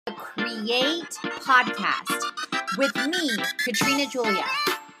Create podcast with me, Katrina Julia.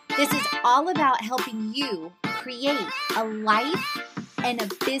 This is all about helping you create a life and a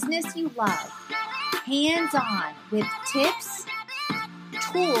business you love, hands-on with tips,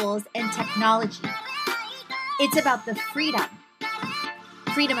 tools, and technology. It's about the freedom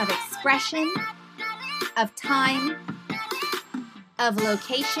of expression, of time, of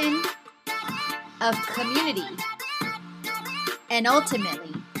location, of community, and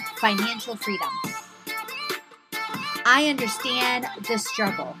ultimately, financial freedom. I understand the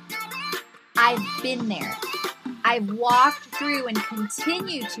struggle. I've been there. I've walked through and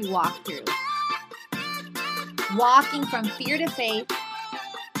continue to walk through. Walking from fear to faith,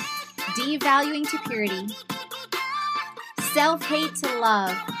 devaluing to purity, self-hate to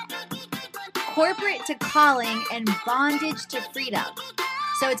love, corporate to calling, and bondage to freedom.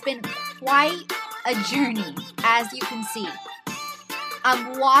 So it's been quite a journey, as you can see.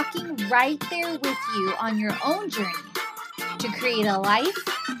 I'm walking right there with you on your own journey to create a life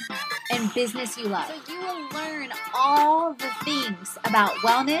and business you love. So you will learn all the things about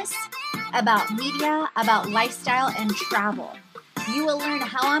wellness, about media, about lifestyle, and travel. You will learn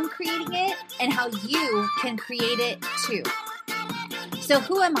how I'm creating it and how you can create it too. So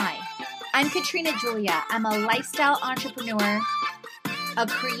who am I? I'm Katrina Julia. I'm a lifestyle entrepreneur, a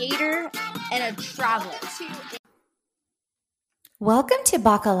creator, and a traveler. Welcome to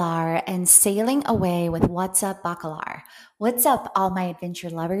Bacalar and sailing away with What's Up Bacalar. What's up, all my adventure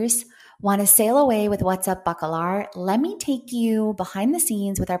lovers? Want to sail away with What's Up Bacalar? Let me take you behind the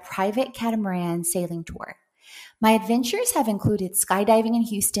scenes with our private catamaran sailing tour. My adventures have included skydiving in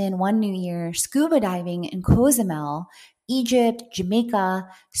Houston one New Year, scuba diving in Cozumel, Egypt, Jamaica,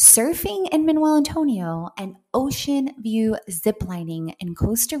 surfing in Manuel Antonio, and ocean view ziplining in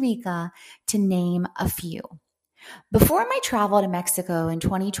Costa Rica, to name a few. Before my travel to Mexico in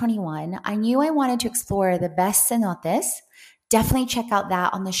 2021, I knew I wanted to explore the best cenotes. Definitely check out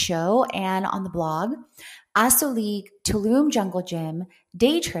that on the show and on the blog. Azulik, Tulum Jungle Gym,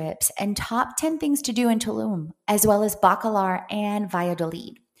 day trips, and top 10 things to do in Tulum, as well as Bacalar and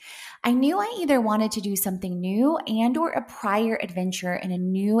Valladolid. I knew I either wanted to do something new and or a prior adventure in a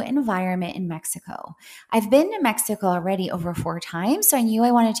new environment in Mexico. I've been to Mexico already over 4 times, so I knew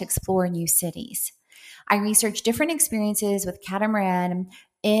I wanted to explore new cities. I researched different experiences with catamaran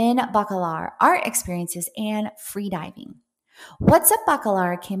in Bacalar, art experiences, and freediving. What's Up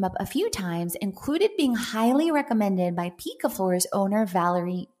Bacalar came up a few times, included being highly recommended by Picaflor's owner,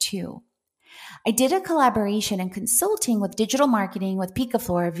 Valerie, too. I did a collaboration and consulting with digital marketing with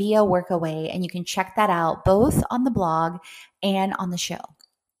Picaflor via Workaway, and you can check that out both on the blog and on the show.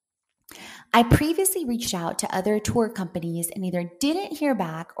 I previously reached out to other tour companies and either didn't hear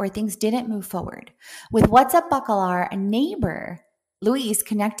back or things didn't move forward. With What's Up Bacalar, a neighbor, Luis,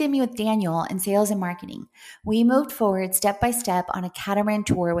 connected me with Daniel in sales and marketing. We moved forward step by step on a catamaran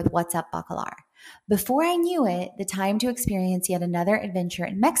tour with What's Up Bacalar. Before I knew it, the time to experience yet another adventure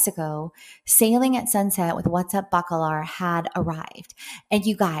in Mexico, sailing at sunset with What's Up Bacalar, had arrived. And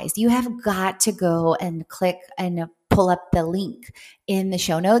you guys, you have got to go and click and pull up the link in the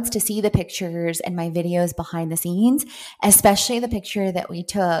show notes to see the pictures and my videos behind the scenes, especially the picture that we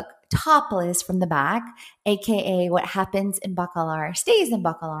took topless from the back, aka what happens in Bacalar stays in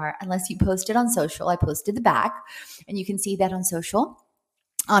Bacalar unless you post it on social. I posted the back, and you can see that on social,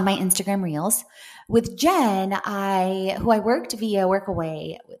 on my Instagram Reels. With Jen, who I worked via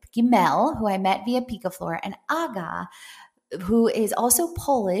Workaway, with Gimel, who I met via Picaflor, and Aga, who is also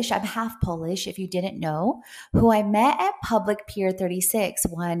Polish. I'm half Polish, if you didn't know, who I met at Public Pier 36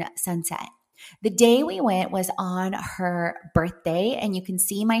 one sunset. The day we went was on her birthday, and you can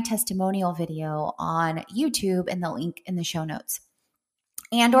see my testimonial video on YouTube and the link in the show notes.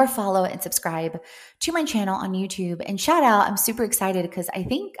 And or follow and subscribe to my channel on YouTube. And shout out, I'm super excited because I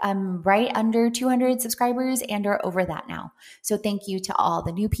think I'm right under 200 subscribers and or over that now. So thank you to all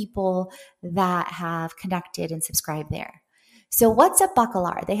the new people that have connected and subscribed there. So What's Up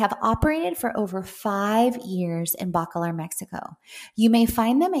Bacalar? They have operated for over 5 years in Bacalar, Mexico. You may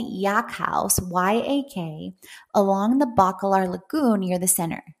find them at Yak House, YAK, along the Bacalar Lagoon near the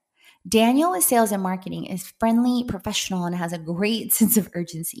center. Daniel with sales and marketing is friendly, professional, and has a great sense of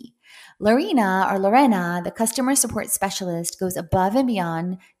urgency. Lorena, the customer support specialist, goes above and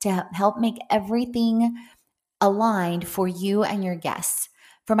beyond to help make everything aligned for you and your guests.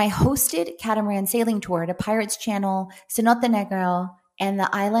 For my hosted catamaran sailing tour to Pirates Channel, Cenote Negro, and the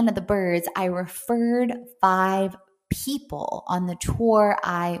Island of the Birds, I referred 5 people on the tour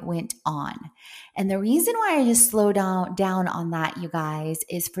I went on. And the reason why I just slow down on that, you guys,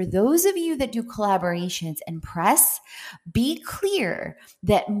 is for those of you that do collaborations and press, be clear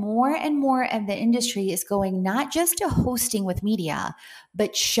that more and more of the industry is going not just to hosting with media,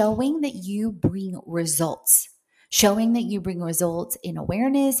 but showing that you bring results. Showing that you bring results in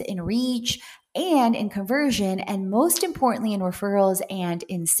awareness, in reach, and in conversion, and most importantly, in referrals and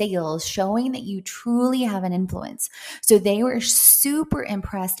in sales, showing that you truly have an influence. So they were super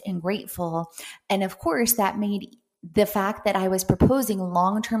impressed and grateful. And of course, that made the fact that I was proposing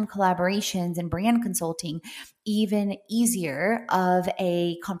long-term collaborations and brand consulting even easier of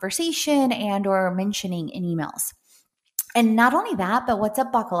a conversation and or mentioning in emails. And not only that, but What's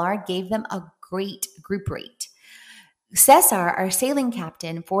Up Bacalar gave them a great group rate. Cesar, our sailing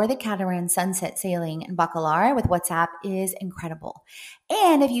captain for the Catamaran Sunset Sailing in Bacalar with WhatsApp, is incredible.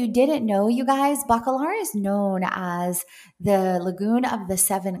 And if you didn't know, you guys, Bacalar is known as the Lagoon of the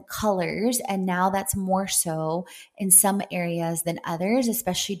Seven Colors, and now that's more so in some areas than others,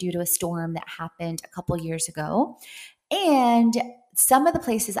 especially due to a storm that happened a couple years ago. And some of the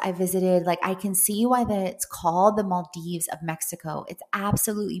places I visited, like I can see why it's called the Maldives of Mexico. It's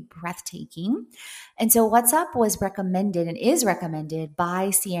absolutely breathtaking. And so What's Up was recommended and is recommended by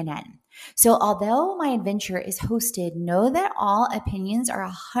CNN. So although my adventure is hosted, know that all opinions are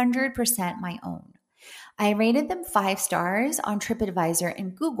 100% my own. I rated them 5 stars on TripAdvisor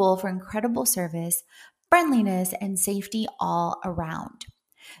and Google for incredible service, friendliness, and safety all around.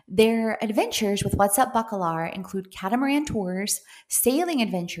 Their adventures with What's Up Bacalar include catamaran tours, sailing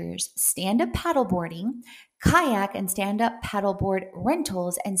adventures, stand-up paddleboarding, kayak and stand-up paddleboard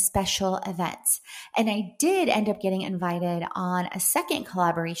rentals, and special events. And I did end up getting invited on a second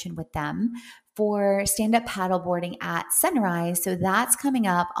collaboration with them for stand-up paddleboarding at Sunrise. So that's coming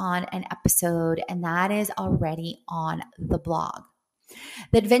up on an episode, and that is already on the blog.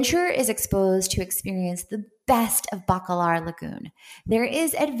 The adventurer is exposed to experience the best of Bacalar Lagoon. There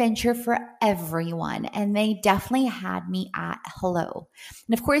is adventure for everyone, and they definitely had me at hello.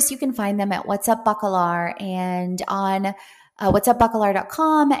 And of course, you can find them at What's Up Bacalar and on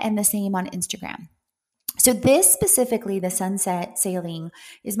whatsupbacalar.com, and the same on Instagram. So this specifically, the sunset sailing,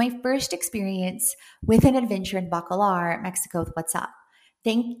 is my first experience with an adventure in Bacalar, Mexico with What's Up.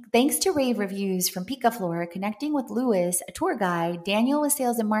 Thanks to rave reviews from Picaflor, connecting with Louis, a tour guide, Daniel with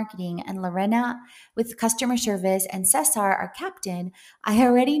sales and marketing, and Lorena with customer service, and Cesar, our captain, I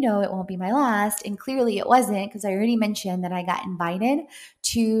already know it won't be my last, and clearly it wasn't, because I already mentioned that I got invited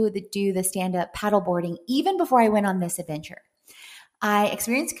to do the stand-up paddleboarding even before I went on this adventure. I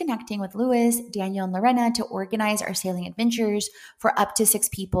experienced connecting with Louis, Daniel, and Lorena to organize our sailing adventures for up to 6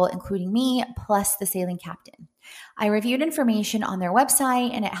 people, including me, plus the sailing captain. I reviewed information on their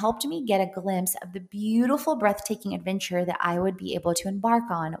website, and it helped me get a glimpse of the beautiful, breathtaking adventure that I would be able to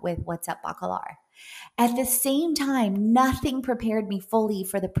embark on with What's Up Bacalar. At the same time, nothing prepared me fully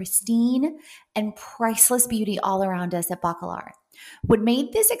for the pristine and priceless beauty all around us at Bacalar. What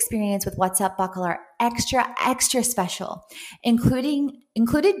made this experience with What's Up Bacalar extra special,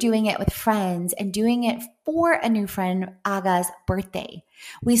 included doing it with friends and doing it for a new friend, Aga's birthday.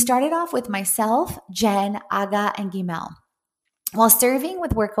 We started off with myself, Jen, Aga, and Gimel. While serving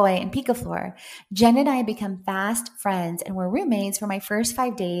with Workaway and Picaflor, Jen and I became fast friends and were roommates for my first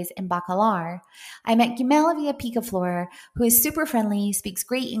 5 days in Bacalar. I met Gimel via Picaflor, who is super friendly, speaks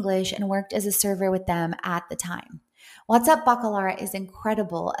great English, and worked as a server with them at the time. What's Up Bacalar is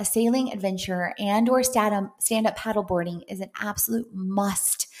incredible. A sailing adventure and or stand-up paddleboarding is an absolute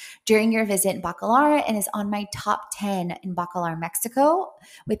must during your visit in Bacalar, and is on my top 10 in Bacalar, Mexico,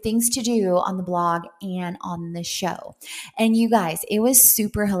 with things to do on the blog and on the show. And you guys, it was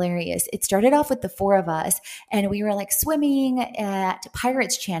super hilarious. It started off with the 4 of us, and we were like swimming at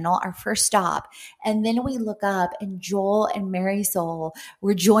Pirates Channel, our first stop. And then we look up, and Joel and Marisol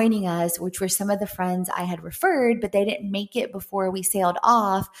were joining us, which were some of the friends I had referred, but they didn't make it before we sailed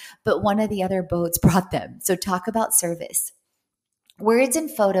off, but one of the other boats brought them. So talk about service. Words and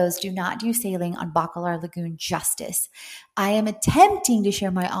photos do not do sailing on Bacalar Lagoon justice. I am attempting to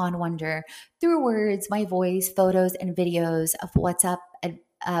share my awe and wonder through words, my voice, photos, and videos of What's Up at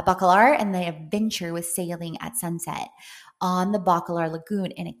Bacalar and the adventure with sailing at sunset on the Bacalar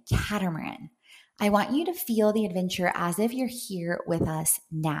Lagoon in a catamaran. I want you to feel the adventure as if you're here with us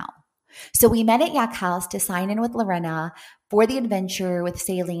now. So we met at Yak House to sign in with Lorena for the adventure with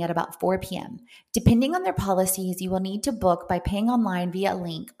sailing at about 4 p.m. Depending on their policies, you will need to book by paying online via a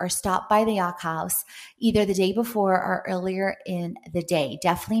link or stop by the Yak House either the day before or earlier in the day.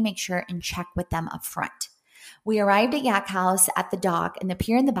 Definitely make sure and check with them up front. We arrived at Yak House at the dock and the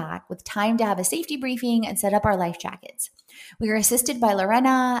pier in the back with time to have a safety briefing and set up our life jackets. We were assisted by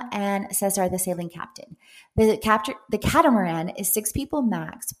Lorena and Cesar, the sailing captain. The catamaran is 6 people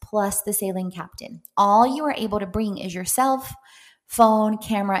max plus the sailing captain. All you are able to bring is yourself, phone,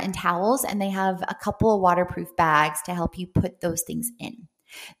 camera, and towels, and they have a couple of waterproof bags to help you put those things in.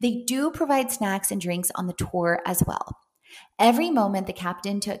 They do provide snacks and drinks on the tour as well. Every moment, the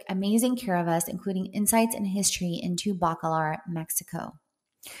captain took amazing care of us, including insights and history into Bacalar, Mexico.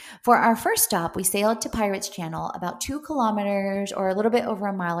 For our first stop, we sailed to Pirates Channel, about 2 kilometers or a little bit over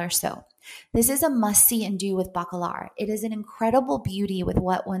a mile or so. This is a must-see and do with Bacalar. It is an incredible beauty with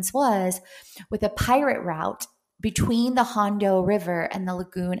what once was with a pirate route between the Hondo River and the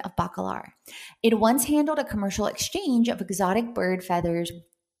lagoon of Bacalar. It once handled a commercial exchange of exotic bird feathers,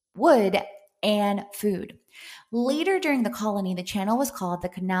 wood, and food. Later during the colony, the channel was called the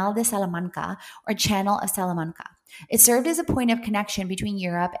Canal de Salamanca or Channel of Salamanca. It served as a point of connection between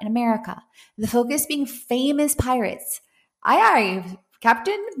Europe and America, the focus being famous pirates. Aye, aye,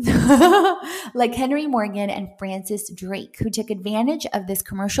 Captain, like Henry Morgan and Francis Drake, who took advantage of this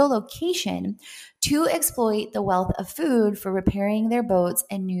commercial location to exploit the wealth of food for repairing their boats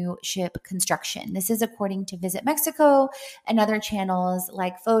and new ship construction. This is according to Visit Mexico and other channels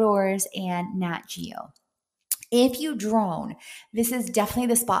like Fodor's and Nat Geo. If you drone, this is definitely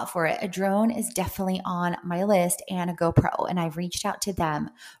the spot for it. A drone is definitely on my list, and a GoPro, and I've reached out to them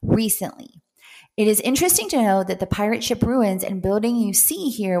recently. It is interesting to know that the pirate ship ruins and building you see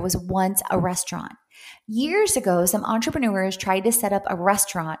here was once a restaurant. Years ago, some entrepreneurs tried to set up a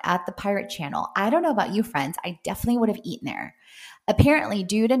restaurant at the Pirate Channel. I don't know about you, friends. I definitely would have eaten there. Apparently,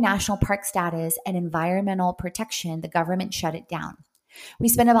 due to national park status and environmental protection, the government shut it down. We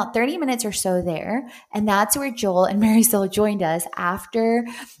spent about 30 minutes or so there, and that's where Joel and Marisol joined us after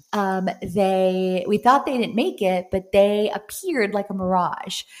we thought they didn't make it, but they appeared like a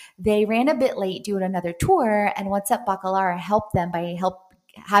mirage. They ran a bit late doing another tour, and What's Up Bacalar helped them by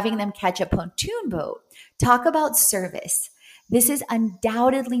having them catch a pontoon boat. Talk about service. This is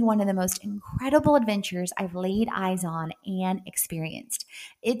undoubtedly one of the most incredible adventures I've laid eyes on and experienced.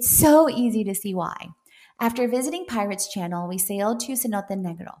 It's so easy to see why. After visiting Pirates Channel, we sailed to Cenote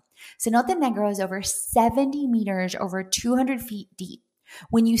Negro. Cenote Negro is over 70 meters, over 200 feet deep.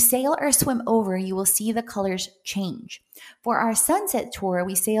 When you sail or swim over, you will see the colors change. For our sunset tour,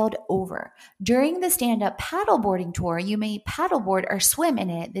 we sailed over. During the stand-up paddleboarding tour, you may paddleboard or swim in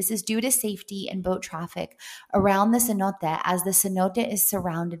it. This is due to safety and boat traffic around the cenote, as the cenote is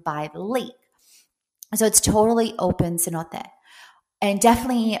surrounded by the lake. So it's totally open cenote. And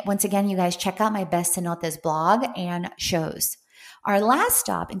definitely, once again, you guys check out my Best Cenotes blog and shows. Our last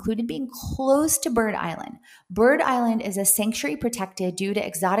stop included being close to Bird Island. Bird Island is a sanctuary protected due to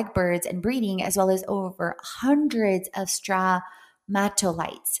exotic birds and breeding, as well as over hundreds of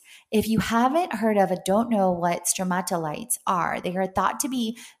stromatolites. If you haven't heard of or don't know what stromatolites are, they are thought to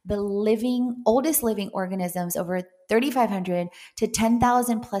be the oldest living organisms, over 3,500 to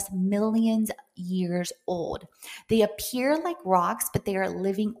 10,000 plus millions years old. They appear like rocks, but they are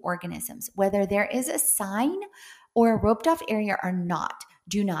living organisms. Whether there is a sign or a roped off area or not,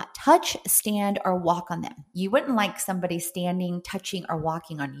 do not touch, stand, or walk on them. You wouldn't like somebody standing, touching, or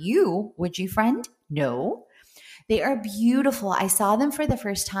walking on you, would you, friend? No. They are beautiful. I saw them for the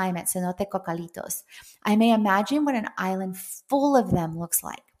first time at Cenote Cocalitos. I may imagine what an island full of them looks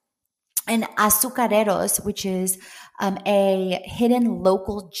like. And Azucareros, which is a hidden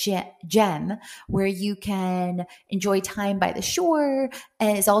local gem where you can enjoy time by the shore,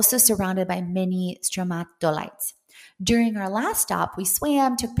 and is also surrounded by many stromatolites. During our last stop, we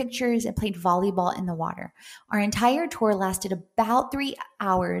swam, took pictures, and played volleyball in the water. Our entire tour lasted about 3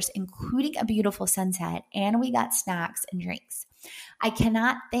 hours, including a beautiful sunset, and we got snacks and drinks. I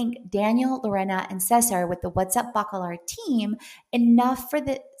cannot thank Daniel, Lorena, and Cesar with the What's Up Bacalar team enough for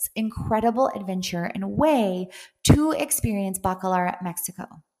this incredible adventure and way to experience Bacalar, Mexico.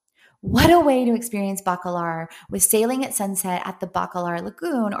 What a way to experience Bacalar with sailing at sunset at the Bacalar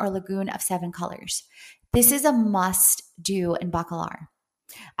Lagoon, or Lagoon of Seven Colors. This is a must-do in Bacalar.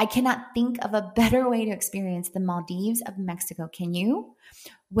 I cannot think of a better way to experience the Maldives of Mexico. Can you?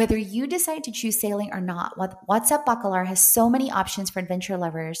 Whether you decide to choose sailing or not, What's Up Bacalar has so many options for adventure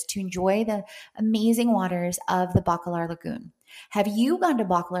lovers to enjoy the amazing waters of the Bacalar Lagoon. Have you gone to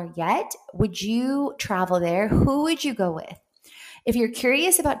Bacalar yet? Would you travel there? Who would you go with? If you're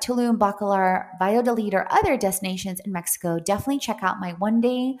curious about Tulum, Bacalar, Valladolid, or other destinations in Mexico, definitely check out my one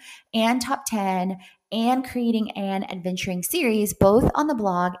day and top 10 and creating an adventuring series, both on the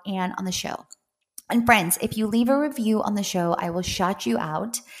blog and on the show. And friends, if you leave a review on the show, I will shout you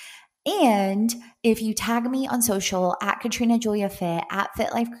out. And if you tag me on social at Katrina Julia Fit, at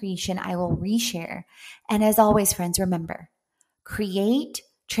Fit Life Creation, I will reshare. And as always, friends, remember, create,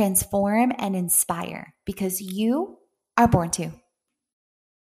 transform, and inspire because you are born to.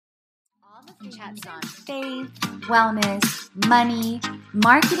 All the chats on faith, wellness, money,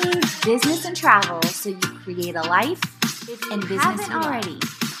 marketing, business, and travel so you create a life and business already.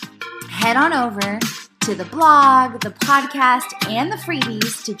 Head on over to the blog, the podcast, and the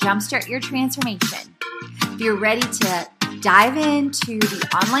freebies to jumpstart your transformation. If you're ready to dive into the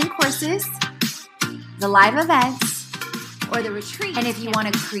online courses, the live events, or the retreat, and if you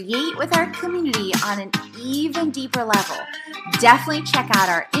want to create with our community on an even deeper level, definitely check out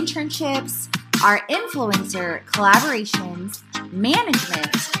our internships, our influencer collaborations,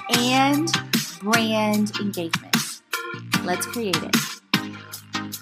 management, and brand engagement. Let's create it.